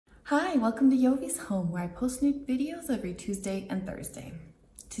Hi, welcome to Jovie's home, where I post new videos every Tuesday and Thursday.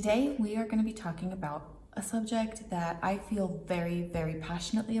 Today we are going to be talking about a subject that I feel very, very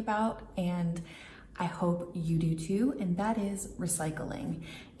passionately about, and I hope you do too, and that is recycling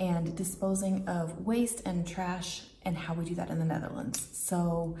and disposing of waste and trash and how we do that in the Netherlands.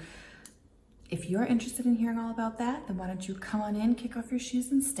 So if you're interested in hearing all about that, then why don't you come on in, kick off your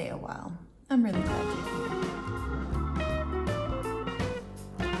shoes, and stay a while. I'm really glad you're here.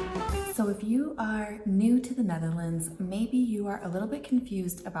 So if you are new to the Netherlands, maybe you are a little bit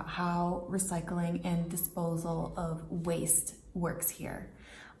confused about how recycling and disposal of waste works here.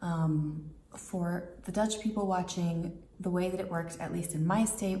 For the Dutch people watching, the way that it works, at least in my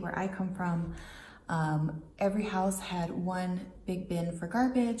state where I come from, every house had one big bin for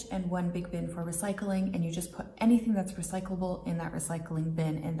garbage and one big bin for recycling, and you just put anything that's recyclable in that recycling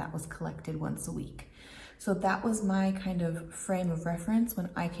bin, and that was collected once a week. So that was my kind of frame of reference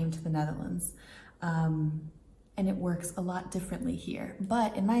when I came to the Netherlands. And it works a lot differently here,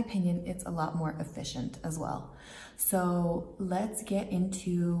 but in my opinion, it's a lot more efficient as well. So let's get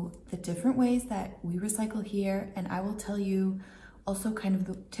into the different ways that we recycle here, and I will tell you also kind of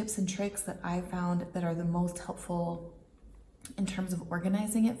the tips and tricks that I found that are the most helpful in terms of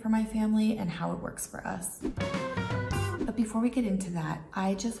organizing it for my family and how it works for us. But before we get into that,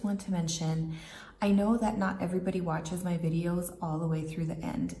 I just want to mention, I know that not everybody watches my videos all the way through the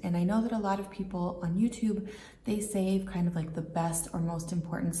end, and I know that a lot of people on YouTube, they save kind of like the best or most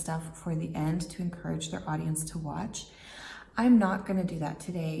important stuff for the end to encourage their audience to watch. I'm not going to do that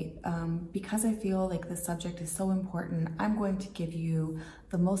today because I feel like the subject is so important. I'm going to give you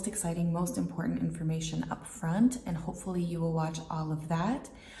the most exciting, most important information up front, and hopefully you will watch all of that.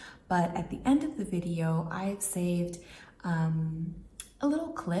 But at the end of the video, I've saved a little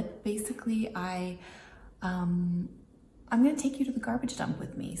clip. Basically, I'm gonna take you to the garbage dump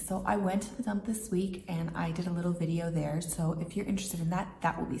with me. So I went to the dump this week and I did a little video there. So if you're interested in that,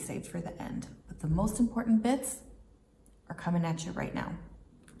 that will be saved for the end. But the most important bits are coming at you right now.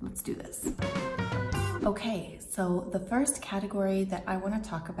 Let's do this. Okay, so the first category that I wanna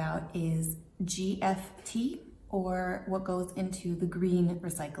talk about is GFT, or what goes into the green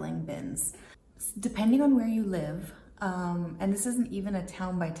recycling bins. Depending on where you live, and this isn't even a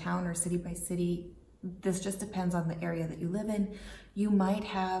town by town or city by city, this just depends on the area that you live in. You might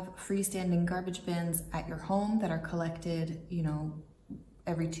have freestanding garbage bins at your home that are collected, you know,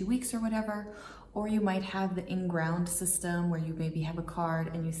 every 2 weeks or whatever, or you might have the in-ground system where you maybe have a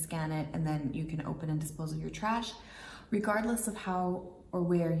card and you scan it and then you can open and dispose of your trash. Regardless of how or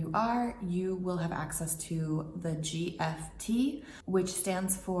where you are, you will have access to the GFT, which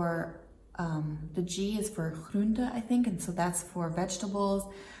stands for the G is for groente, I think, and so that's for vegetables.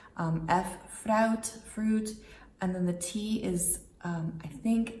 F, fruit, and then the T is, I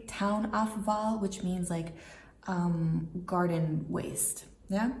think, tuinafval, which means like garden waste.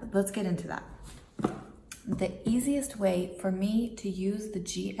 Yeah, let's get into that. The easiest way for me to use the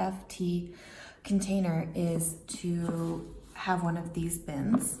GFT container is to have one of these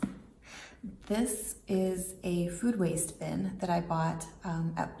bins. This is a food waste bin that I bought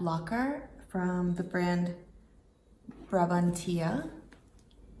at Blokker from the brand Brabantia.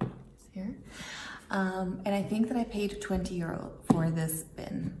 It's here. And I think that I paid 20 euro for this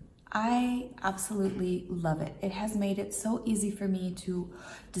bin. I absolutely love it. It has made it so easy for me to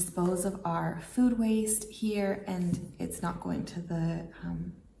dispose of our food waste here, and it's not going to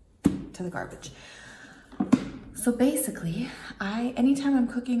the garbage. So basically, anytime I'm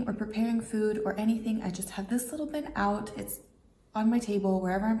cooking or preparing food or anything, I just have this little bin out. It's on my table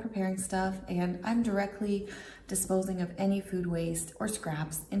wherever I'm preparing stuff, and I'm directly disposing of any food waste or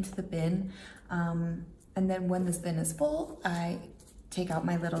scraps into the bin. And then when this bin is full, I take out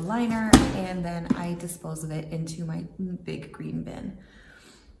my little liner and then I dispose of it into my big green bin.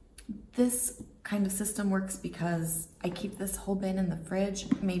 This kind of system works because I keep this whole bin in the fridge.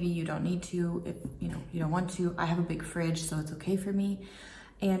 Maybe you don't need to, if you don't want to. I have a big fridge, so it's okay for me.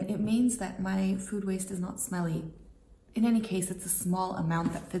 And it means that my food waste is not smelly. In any case, it's a small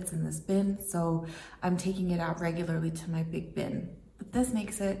amount that fits in this bin, so I'm taking it out regularly to my big bin. But this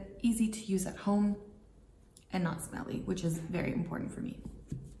makes it easy to use at home and not smelly, which is very important for me.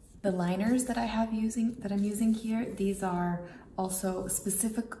 The liners that I'm using here, these are also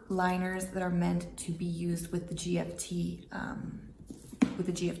specific liners that are meant to be used with the GFT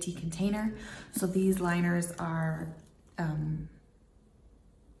container. So these liners are,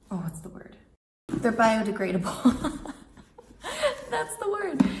 what's the word? They're biodegradable. That's the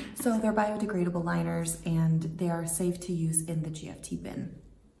word. So they're biodegradable liners, and they are safe to use in the GFT bin.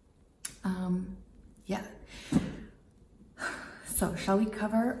 Yeah. So shall we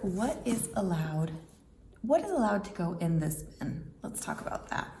cover what is allowed to go in this bin? Let's talk about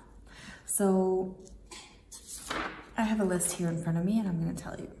that. So I have a list here in front of me and I'm gonna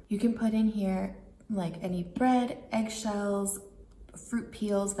tell you. You can put in here like any bread, eggshells, fruit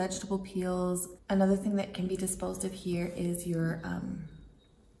peels, vegetable peels. Another thing that can be disposed of here is your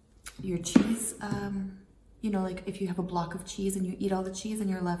cheese. You know, like if you have a block of cheese and you eat all the cheese and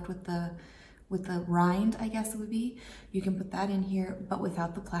you're left with the rind, I guess it would be, you can put that in here, but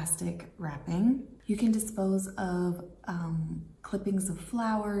without the plastic wrapping. You can dispose of clippings of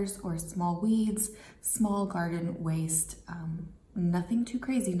flowers or small weeds, small garden waste, nothing too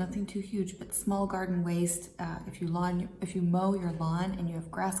crazy, nothing too huge, but small garden waste. If you mow your lawn and you have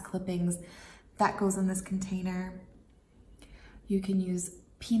grass clippings, that goes in this container. You can use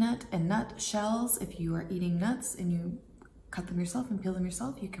peanut and nut shells. If you are eating nuts and you cut them yourself and peel them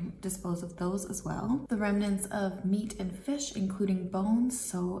yourself, you can dispose of those as well. The remnants of meat and fish, including bones,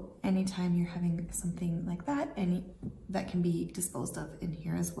 so anytime you're having something like that, that can be disposed of in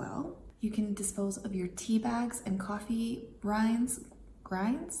here as well. You can dispose of your tea bags and coffee grinds,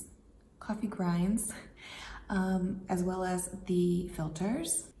 as well as the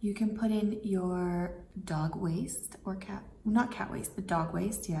filters. You can put in your dog waste or not cat waste, but dog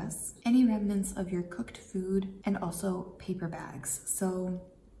waste, yes. Any remnants of your cooked food and also paper bags. So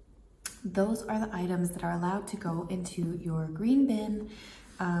those are the items that are allowed to go into your green bin.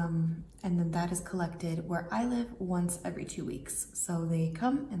 And then that is collected where I live once every 2 weeks. So they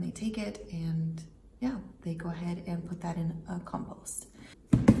come and they take it and yeah, they go ahead and put that in a compost.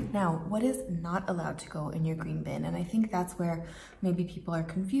 Now, what is not allowed to go in your green bin? And I think that's where maybe people are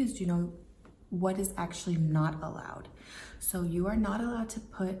confused, you know, what is actually not allowed. So you are not allowed to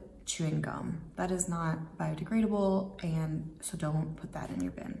put chewing gum. That is not biodegradable, and so don't put that in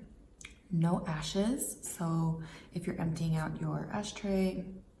your bin. No ashes, so if you're emptying out your ashtray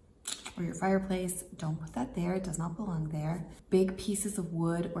or your fireplace, don't put that there, it does not belong there. Big pieces of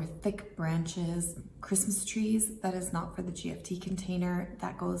wood or thick branches, Christmas trees, that is not for the GFT container,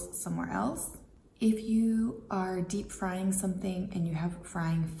 that goes somewhere else. If you are deep frying something and you have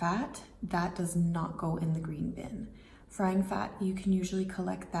frying fat, that does not go in the green bin. Frying fat, you can usually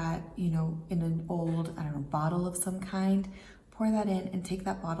collect that, you know, in an old, I don't know, bottle of some kind, pour that in and take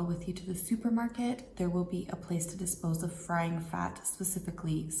that bottle with you to the supermarket. There will be a place to dispose of frying fat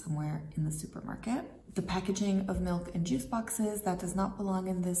specifically somewhere in the supermarket. The packaging of milk and juice boxes, that does not belong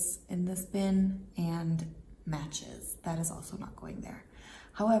in this bin, and matches, that is also not going there.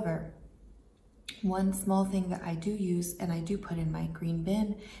 However, one small thing that I do use and I do put in my green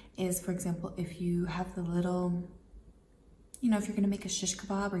bin is, for example, if you have the little, you know, if you're gonna make a shish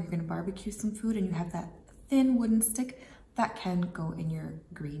kebab or you're gonna barbecue some food and you have that thin wooden stick, that can go in your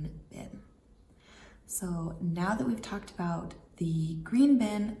green bin. So now that we've talked about the green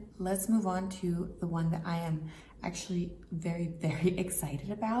bin, let's move on to the one that I am actually very, very excited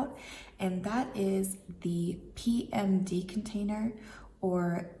about. And that is the PMD container,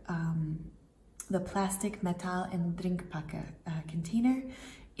 or the plastic, metal and drinkpakke container.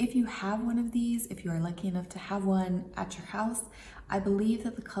 If you have one of these, if you are lucky enough to have one at your house, I believe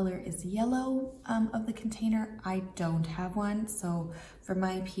that the color is yellow of the container. I don't have one, so for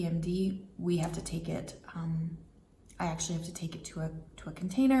my PMD, we have to take it, I actually have to take it to a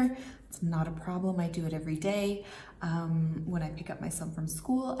container. It's not a problem, I do it every day. When I pick up my son from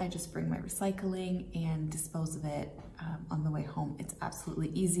school, I just bring my recycling and dispose of it on the way home. It's absolutely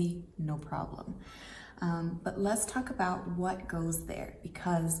easy, no problem. But let's talk about what goes there,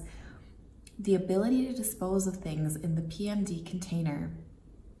 because the ability to dispose of things in the PMD container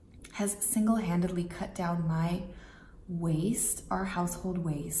has single-handedly cut down my waste, our household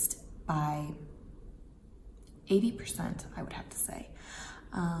waste, by 80%, I would have to say.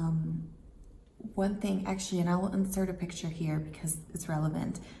 One thing, actually, and I will insert a picture here because it's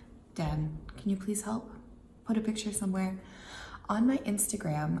relevant. Dan, can you please help? Put a picture somewhere. On my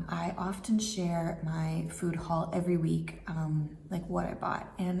Instagram, I often share my food haul every week, like what I bought.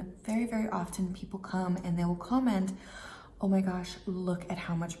 And very, very often people come and they will comment, oh my gosh, look at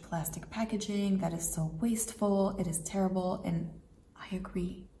how much plastic packaging, that is so wasteful, it is terrible. And I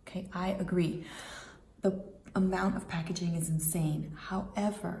agree, okay, I agree. The amount of packaging is insane.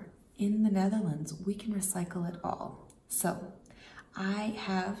 However, in the Netherlands, we can recycle it all. So I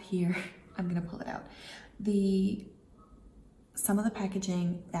have here, I'm gonna pull it out, some of the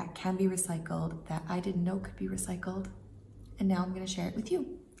packaging that can be recycled that I didn't know could be recycled, and now I'm gonna share it with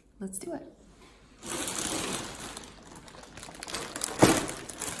you. Let's do it.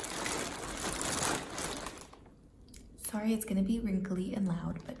 Sorry, it's gonna be wrinkly and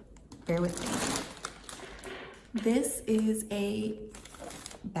loud, but bear with me. This is a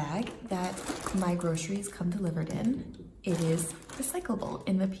bag that my groceries come delivered in. It is recyclable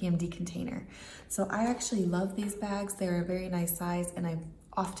in the PMD container. So I actually love these bags. They're a very nice size and I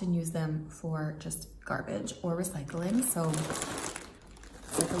often use them for just garbage or recycling. So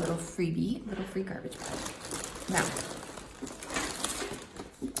it's like a little freebie, little free garbage bag. Now,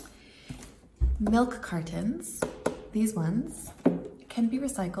 milk cartons, these ones can be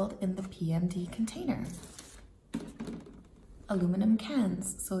recycled in the PMD container. Aluminum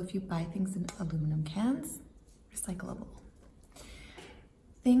cans, so if you buy things in aluminum cans, recyclable.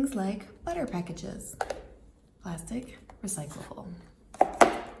 Things like butter packages, plastic, recyclable.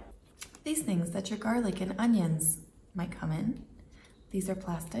 These things that your garlic and onions might come in, these are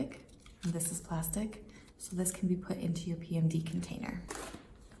plastic, and this is plastic, so this can be put into your PMD container,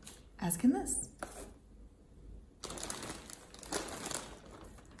 as can this.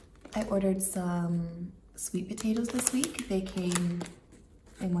 I ordered some sweet potatoes this week. They came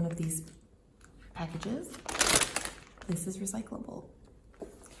in one of these packages. This is recyclable,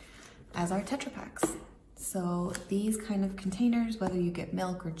 as are Tetra Paks. So these kind of containers, whether you get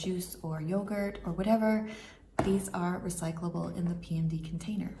milk or juice or yogurt or whatever, these are recyclable in the PMD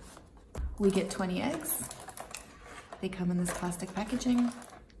container. We get 20 eggs. They come in this plastic packaging,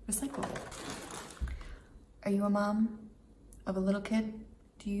 recyclable. Are you a mom of a little kid?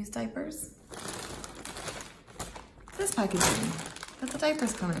 Do you use diapers? This packaging that the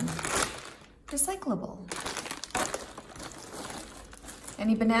diapers come in, recyclable.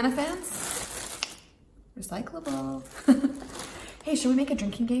 Any banana fans? Recyclable. Hey, should we make a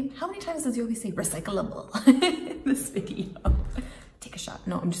drinking game? How many times does Jovie say recyclable in this video? Take a shot.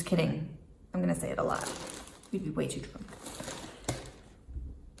 No, I'm just kidding. I'm gonna say it a lot. We'd be way too drunk.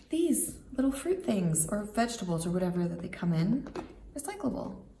 These little fruit things or vegetables or whatever that they come in,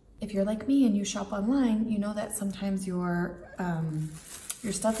 recyclable. If you're like me and you shop online, you know that sometimes your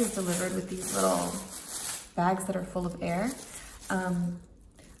stuff is delivered with these little bags that are full of air.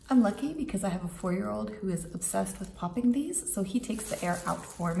 I'm lucky because I have a 4-year-old who is obsessed with popping these, so he takes the air out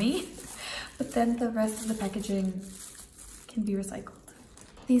for me, but then the rest of the packaging can be recycled.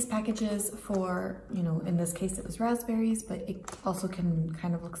 These packages for, you know, in this case it was raspberries, but it also can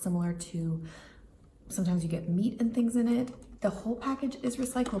kind of look similar to, sometimes you get meat and things in it. The whole package is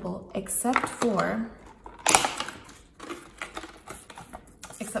recyclable except for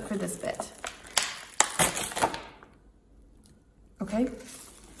this bit. Okay,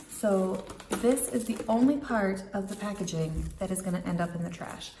 so this is the only part of the packaging that is going to end up in the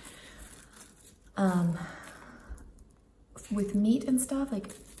trash. With meat and stuff,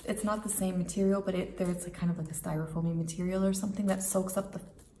 like, it's not the same material, but there's like kind of like a styrofoamy material or something that soaks up the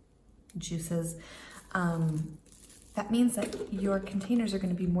juices. That means that your containers are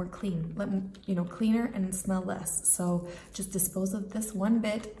going to be more clean, you know, cleaner and smell less. So just dispose of this one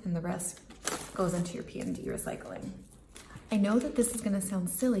bit and the rest goes into your PMD recycling. I know that this is going to sound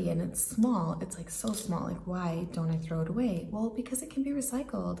silly and it's small. It's like so small, like why don't I throw it away? Well, because it can be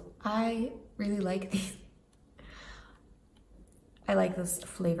recycled. I really like these. I like this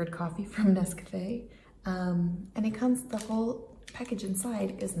flavored coffee from Nescafe. And it comes, the whole package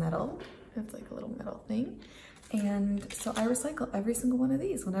inside is metal. It's like a little metal thing. And so I recycle every single one of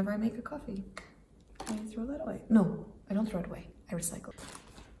these whenever I make a coffee. I throw that away. No, I don't throw it away. I recycle.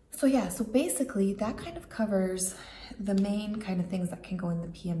 So yeah, so basically that kind of covers the main kind of things that can go in the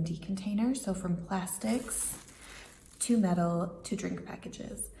PMD container. So from plastics to metal to drink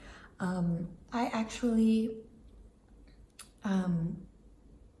packages. I actually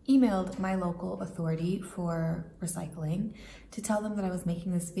emailed my local authority for recycling to tell them that I was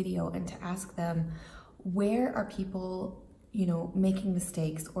making this video and to ask them, where are people, you know, making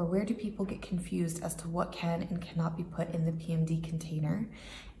mistakes, or where do people get confused as to what can and cannot be put in the PMD container?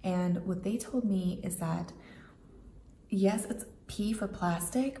 And what they told me is that, yes, it's P for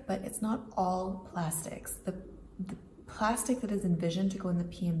plastic, but it's not all plastics. The plastic that is envisioned to go in the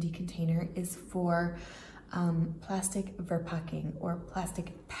PMD container is for plastic verpakking or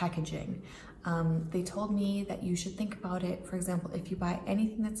plastic packaging. They told me that you should think about it. For example, if you buy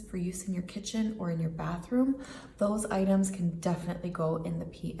anything that's for use in your kitchen or in your bathroom, those items can definitely go in the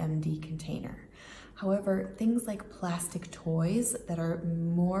PMD container. However, things like plastic toys that are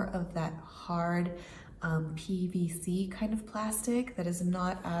more of that hard PVC kind of plastic that is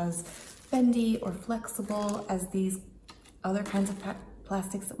not as bendy or flexible as these other kinds of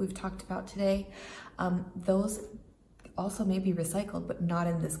plastics that we've talked about today, those also may be recycled, but not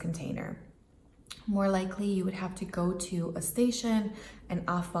in this container. More likely, you would have to go to a station, an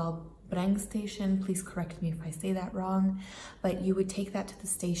afval station. Please correct me if I say that wrong, but you would take that to the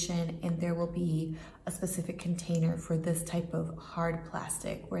station and there will be a specific container for this type of hard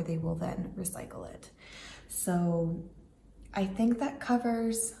plastic where they will then recycle it. So I think that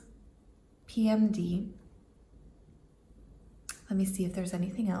covers PMD. Let me see if there's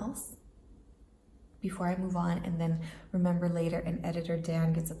anything else before I move on, and then remember later and editor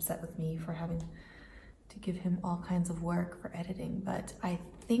Dan gets upset with me for having to give him all kinds of work for editing, but I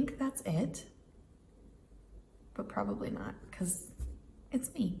think that's it, but probably not because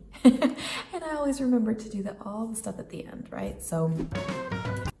it's me. And I always remember to do all the stuff at the end, right? So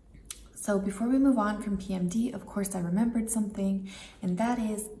before we move on from PMD, of course, I remembered something, and that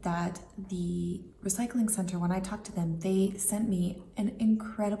is that the recycling center, when I talked to them, they sent me an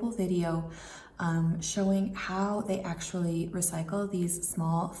incredible video showing how they actually recycle these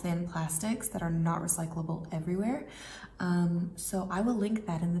small, thin plastics that are not recyclable everywhere. So I will link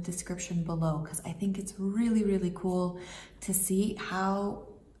that in the description below because I think it's really, really cool to see how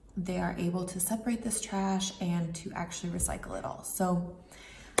they are able to separate this trash and to actually recycle it all. So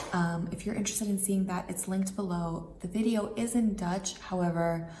if you're interested in seeing that, it's linked below. The video is in Dutch,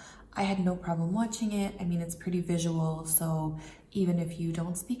 however, I had no problem watching it. I mean, it's pretty visual, so even if you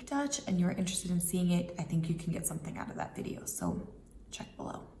don't speak Dutch and you're interested in seeing it, I think you can get something out of that video, so check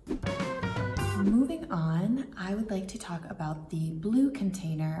below. Moving on, I would like to talk about the blue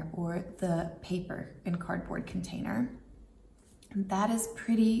container or the paper and cardboard container. And that is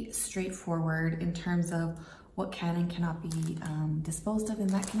pretty straightforward in terms of what can and cannot be disposed of in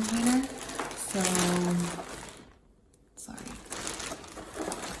that container. So, sorry.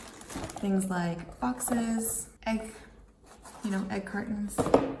 Things like boxes, egg cartons.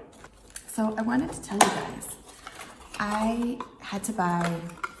 So I wanted to tell you guys, I had to buy,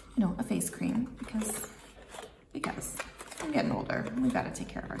 a face cream because I'm getting older and we gotta take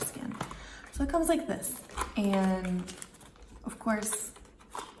care of our skin. So it comes like this. And of course,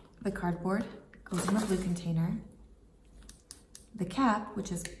 the cardboard goes in the blue container. The cap,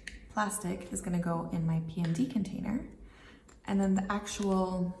 which is plastic, is gonna go in my PMD container. And then the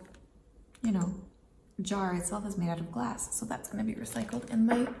actual, jar itself is made out of glass. So that's gonna be recycled in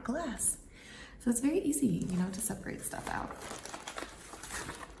my glass. So it's very easy, to separate stuff out.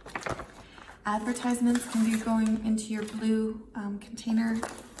 Advertisements can be going into your blue container.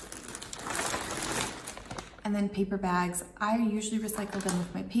 And then paper bags, I usually recycle them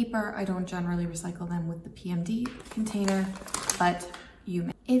with my paper. I don't generally recycle them with the PMD container, but you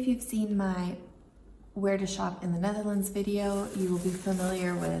may. If you've seen my where to shop in the Netherlands video, you will be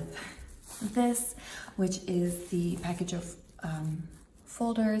familiar with this, which is the package of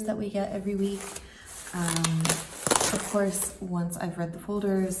folders that we get every week. Of course, once I've read the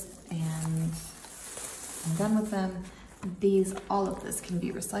folders and I'm done with them, all of this can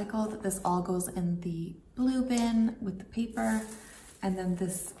be recycled. This all goes in the blue bin with the paper, and then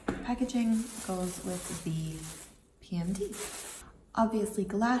this packaging goes with the PMD. Obviously,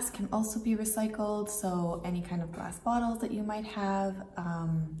 glass can also be recycled, so any kind of glass bottles that you might have.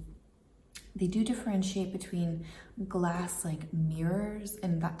 They do differentiate between glass like mirrors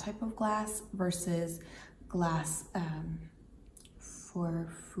and that type of glass versus glass for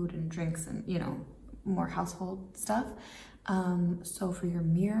food and drinks and, more household stuff. So for your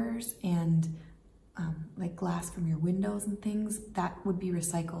mirrors and like glass from your windows and things, that would be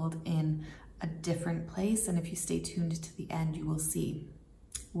recycled in a different place. And if you stay tuned to the end, you will see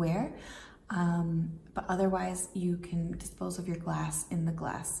where. But otherwise, you can dispose of your glass in the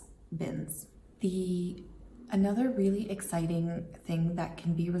glass bins. Another really exciting thing that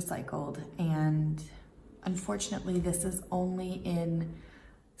can be recycled, and unfortunately this is only in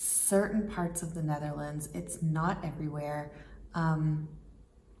certain parts of the Netherlands, it's not everywhere,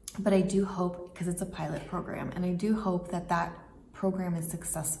 but I do hope, because it's a pilot program, and I do hope that that program is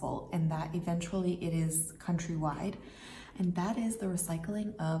successful and that eventually it is countrywide, and that is the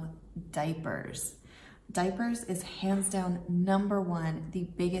recycling of diapers. Diapers is hands down #1, the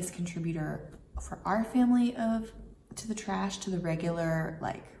biggest contributor for our family to the trash, to the regular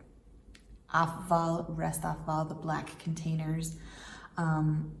like afval, restafval, the black containers.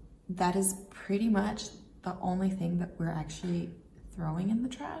 That is pretty much the only thing that we're actually throwing in the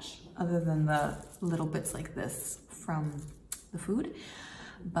trash, other than the little bits like this from the food,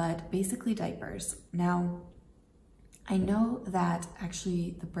 but basically diapers. Now, I know that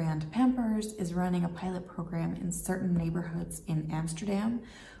actually the brand Pampers is running a pilot program in certain neighborhoods in Amsterdam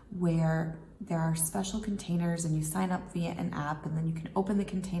where there are special containers and you sign up via an app, and then you can open the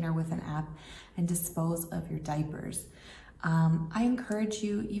container with an app and dispose of your diapers. I encourage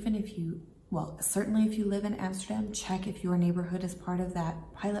you, even if you well, certainly if you live in Amsterdam, check if your neighborhood is part of that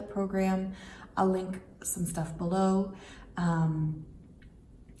pilot program. I'll link some stuff below.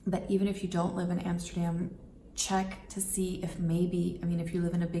 But even if you don't live in Amsterdam, check to see if maybe, I mean, if you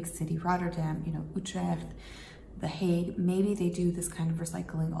live in a big city, Rotterdam, you know, Utrecht, The Hague, maybe they do this kind of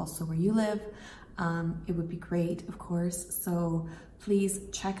recycling also where you live. It would be great, of course. So please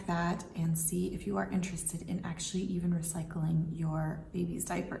check that and see if you are interested in actually even recycling your baby's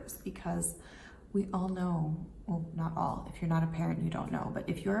diapers, because we all know, well, not all, if you're not a parent, you don't know, but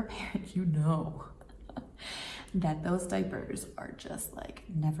if you're a parent, you know that those diapers are just like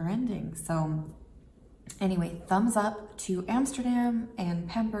never ending. So anyway, thumbs up to Amsterdam and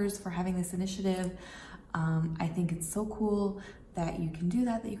Pampers for having this initiative. I think it's so cool that you can do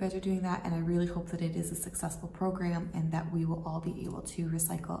that, that you guys are doing that, and I really hope that it is a successful program and that we will all be able to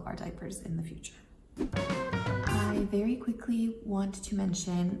recycle our diapers in the future. I very quickly want to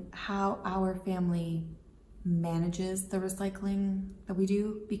mention how our family manages the recycling that we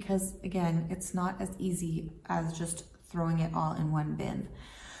do, because again, it's not as easy as just throwing it all in one bin.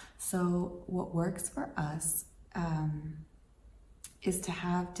 So what works for us is to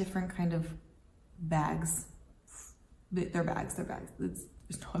have different kind of bags. They're bags, there's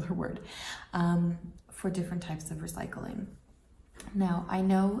no other word, for different types of recycling. Now, I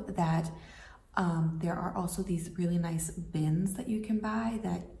know that there are also these really nice bins that you can buy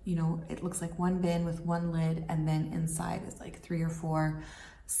that, you know, it looks like one bin with one lid, and then inside is like 3 or 4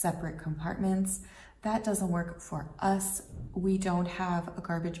 separate compartments. That doesn't work for us. We don't have a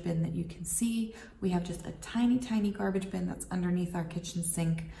garbage bin that you can see. We have just a tiny, tiny garbage bin that's underneath our kitchen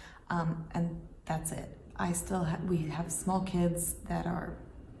sink, and that's it. We have small kids that are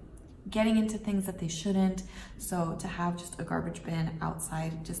getting into things that they shouldn't, so to have just a garbage bin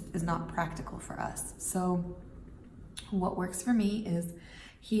outside just is not practical for us. So what works for me is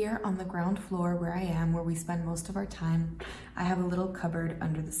here on the ground floor where I am, where we spend most of our time, I have a little cupboard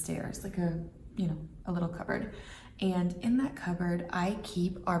under the stairs, like a little cupboard. And in that cupboard, I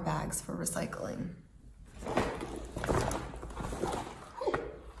keep our bags for recycling.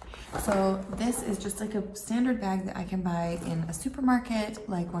 So this is just like a standard bag that I can buy in a supermarket,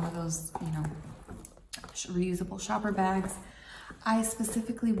 like one of those, you know, reusable shopper bags. I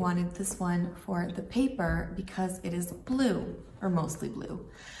specifically wanted this one for the paper because it is blue, or mostly blue.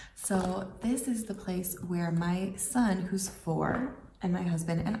 So this is the place where my son, who's 4, and my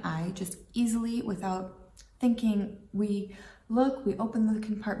husband and I just easily, without thinking, we look, we open the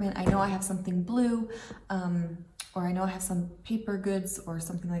compartment, I know I have something blue, or I know I have some paper goods or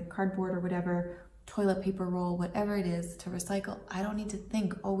something like cardboard or whatever, toilet paper roll, whatever it is to recycle. I don't need to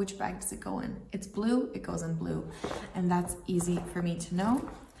think, oh, which bag does it go in? It's blue, it goes in blue. And that's easy for me to know.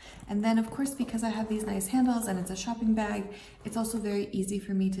 And then of course, because I have these nice handles and it's a shopping bag, it's also very easy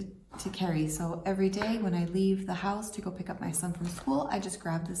for me to carry. So every day when I leave the house to go pick up my son from school, I just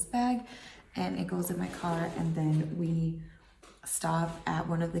grab this bag and it goes in my car, and then we stop at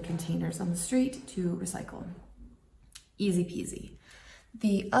one of the containers on the street to recycle. Easy peasy.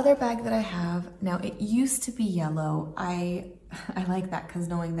 The other bag that I have, now it used to be yellow. I like that because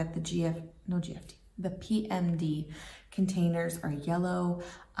knowing that the PMD containers are yellow,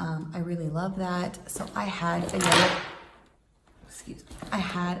 I really love that. So I had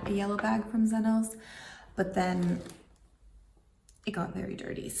a yellow bag from Zenos, but then it got very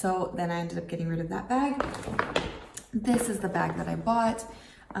dirty. So then I ended up getting rid of that bag. This is the bag that I bought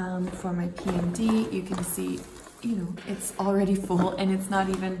for my PMD. You can see, you know, it's already full, and it's not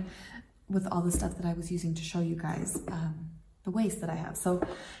even with all the stuff that I was using to show you guys the waste that I have. So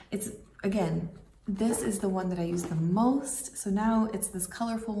it's, again, this is the one that I use the most. So now it's this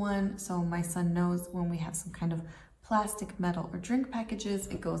colorful one. So my son knows when we have some kind of plastic, metal, or drink packages,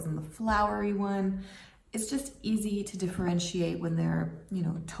 it goes in the flowery one. It's just easy to differentiate when they're, you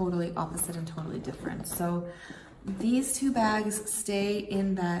know, totally opposite and totally different. So these 2 bags stay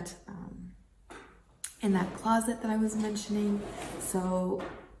in that closet that I was mentioning. So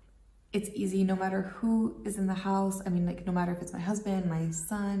it's easy no matter who is in the house. I mean, like, no matter if it's my husband, my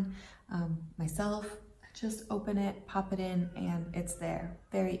son, myself, just open it, pop it in, and it's there.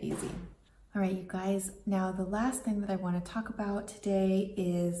 Very easy. All right, you guys, now the last thing that I want to talk about today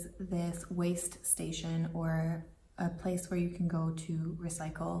is this waste station, or a place where you can go to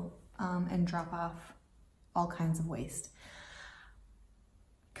recycle and drop off all kinds of waste.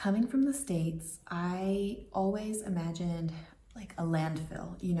 Coming from the States, I always imagined like a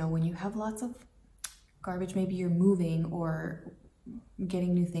landfill. You know, when you have lots of garbage, maybe you're moving or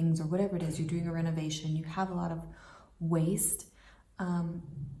getting new things or whatever it is, you're doing a renovation, you have a lot of waste.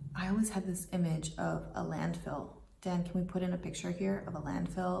 I always had this image of a landfill, Dan, can we put in a picture here of a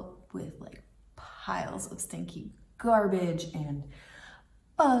landfill with like piles of stinky garbage and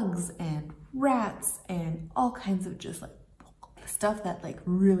bugs and rats and all kinds of just like stuff that like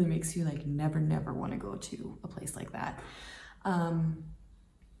really makes you like never want to go to a place like that.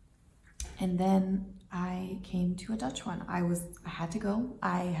 And then I came to a Dutch one. I had to go.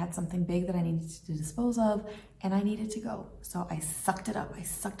 I had something big that I needed to dispose of and I needed to go. So I sucked it up. I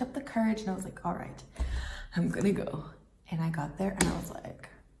sucked up the courage and I was like, all right, I'm gonna go. And I got there and I was like,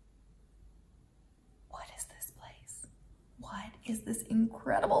 what is this place? What is this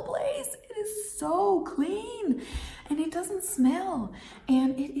incredible place? It is so clean and it doesn't smell.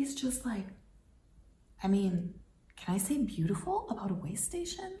 And it is just like, I mean, can I say beautiful about a waste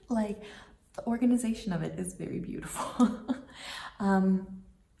station? Like, the organization of it is very beautiful.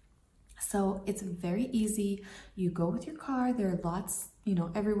 So it's very easy. You go with your car. There are lots, you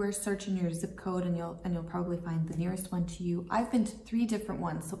know, everywhere. Search in your zip code and you'll probably find the nearest one to you. I've been to 3 different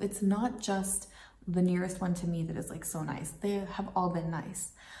ones, so it's not just the nearest one to me that is like so nice. They have all been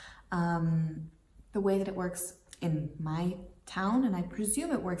nice. The way that it works in my town, and I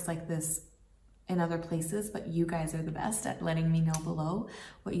presume it works like this in other places, but you guys are the best at letting me know below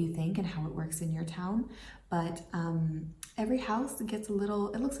what you think and how it works in your town. But every house gets a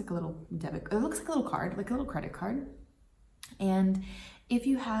little, it looks like a little card, like a little credit card. And if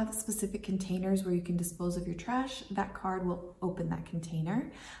you have specific containers where you can dispose of your trash, that card will open that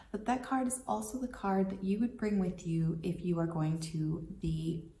container. But that card is also the card that you would bring with you if you are going to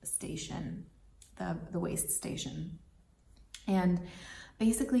the station, the waste station. And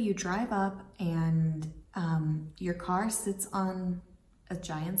basically you drive up and your car sits on a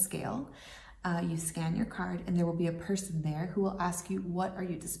giant scale. You scan your card and there will be a person there who will ask you, what are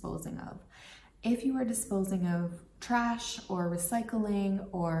you disposing of? If you are disposing of trash or recycling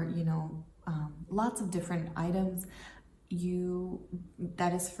or, you know, lots of different items,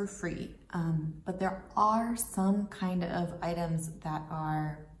 that is for free. But there are some kind of items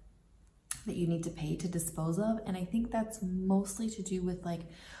that you need to pay to dispose of. And I think that's mostly to do with like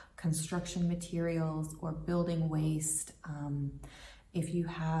construction materials or building waste. If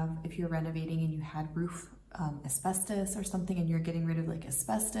you're renovating and you had roof asbestos or something and you're getting rid of like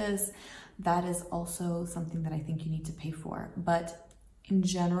asbestos, that is also something that I think you need to pay for. But in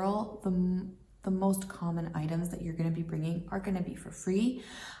general, the most common items that you're going to be bringing are going to be for free.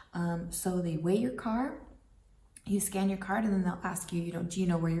 So they weigh your car. You scan your card and then they'll ask you, do you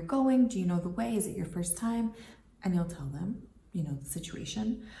know where you're going? Do you know the way? Is it your first time? And you'll tell them, the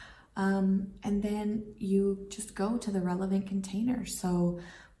situation. And then you just go to the relevant container. So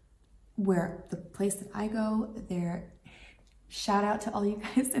where the place that I go there, shout out to all you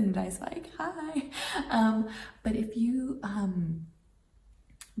guys in Dicebike, hi. But if you,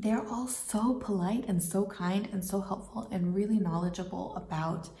 they're all so polite and so kind and so helpful and really knowledgeable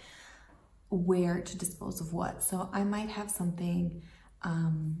about where to dispose of what. So I might have something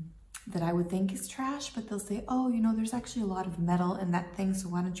that I would think is trash, but they'll say, oh, there's actually a lot of metal in that thing, so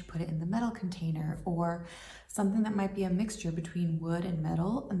why don't you put it in the metal container? Or something that might be a mixture between wood and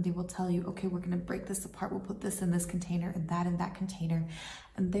metal, and they will tell you, okay, we're gonna break this apart, we'll put this in this container and that in that container.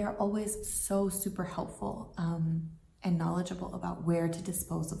 And they're always so super helpful and knowledgeable about where to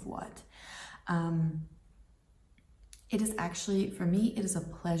dispose of what. It is actually, for me, it is a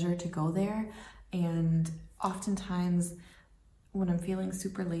pleasure to go there. And oftentimes when I'm feeling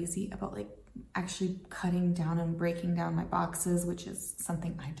super lazy about like actually cutting down and breaking down my boxes, which is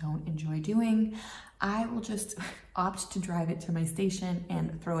something I don't enjoy doing, I will just opt to drive it to my station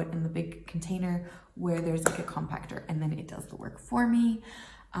and throw it in the big container where there's like a compactor, and then it does the work for me.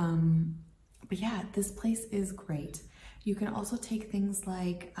 But yeah, this place is great. You can also take things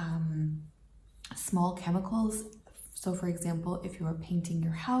like small chemicals. So for example, if you are painting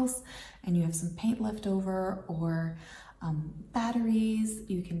your house and you have some paint left over, or batteries,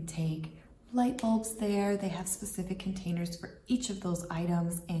 you can take light bulbs there. They have specific containers for each of those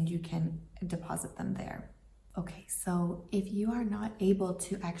items and you can deposit them there. Okay, so if you are not able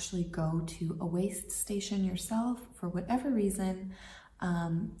to actually go to a waste station yourself for whatever reason,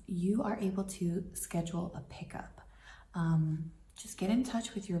 you are able to schedule a pickup. Just get in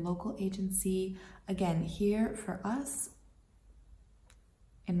touch with your local agency. Again, here for us,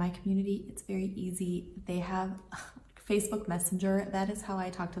 in my community, it's very easy. They have Facebook Messenger. That is how I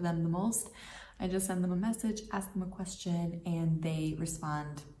talk to them the most. I just send them a message, ask them a question, and they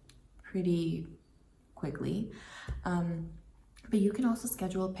respond pretty quickly. But you can also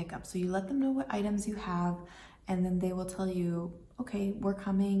schedule a pickup. So you let them know what items you have, and then they will tell you, okay, we're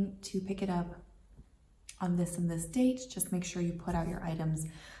coming to pick it up on this and this date. Just make sure you put out your items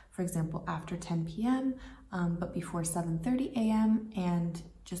for example, after 10 p.m., but before 7:30 a.m., and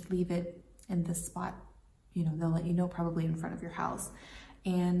just leave it in this spot. You know, they'll let you know, probably in front of your house.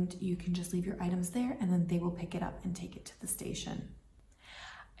 And you can just leave your items there, and then they will pick it up and take it to the station.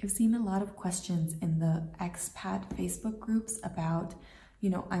 I've seen a lot of questions in the expat Facebook groups about, you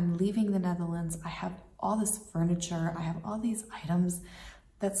know, I'm leaving the Netherlands, I have all this furniture, I have all these items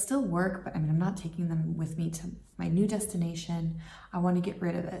that still work, but I mean, I'm not taking them with me to my new destination. I want to get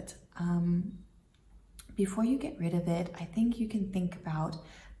rid of it. Before you get rid of it, I think you can think about,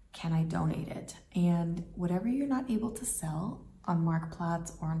 can I donate it? And whatever you're not able to sell on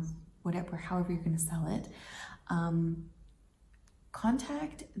Marktplaats or on whatever, however you're going to sell it,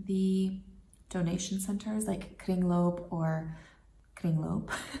 contact the donation centers like Kringloop or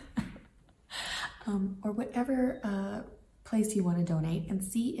or whatever place you want to donate, and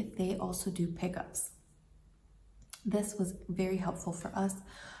see if they also do pickups. This was very helpful for us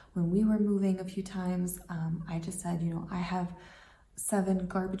when we were moving a few times. I just said, you know, I have 7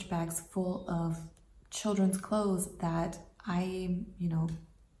 garbage bags full of children's clothes that I'm, you know,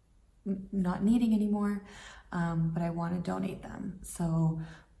 not needing anymore, but I want to donate them. So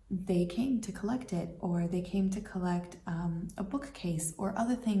they came to collect it, or they came to collect a bookcase or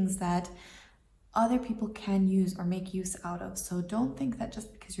other things that other people can use or make use out of. So don't think that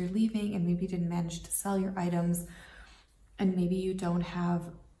just because you're leaving and maybe you didn't manage to sell your items, and maybe you don't have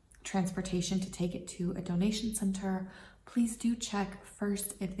transportation to take it to a donation center, please do check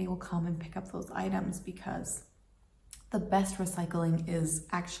first if they will come and pick up those items, because the best recycling is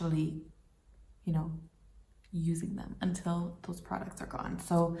actually, you know, using them until those products are gone.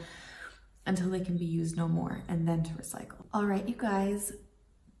 So until they can be used no more, and then to recycle. All right, you guys,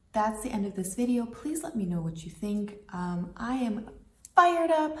 that's the end of this video. Please let me know what you think. I am fired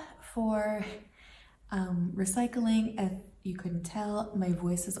up for recycling. If you couldn't tell, my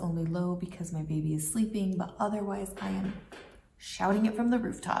voice is only low because my baby is sleeping, but otherwise I am shouting it from the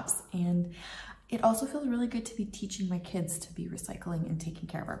rooftops. And it also feels really good to be teaching my kids to be recycling and taking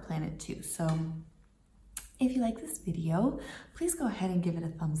care of our planet too. So if you like this video, please go ahead and give it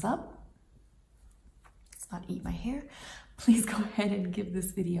a thumbs up. Let's not eat my hair. Please go ahead and give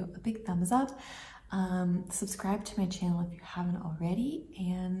this video a big thumbs up. Subscribe to my channel if you haven't already,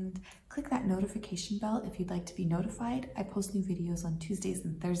 and click that notification bell if you'd like to be notified. I post new videos on Tuesdays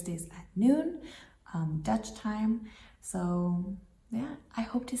and Thursdays at noon, Dutch time. So yeah, I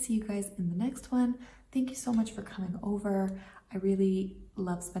hope to see you guys in the next one. Thank you so much for coming over. I really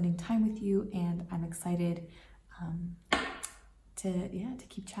love spending time with you, and I'm excited to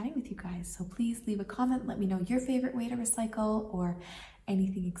keep chatting with you guys. So please leave a comment. Let me know your favorite way to recycle or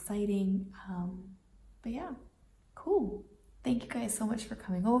anything exciting. But yeah, cool. Thank you guys so much for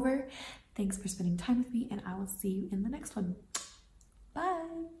coming over. Thanks for spending time with me, and I will see you in the next one.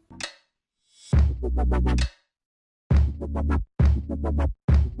 Bye.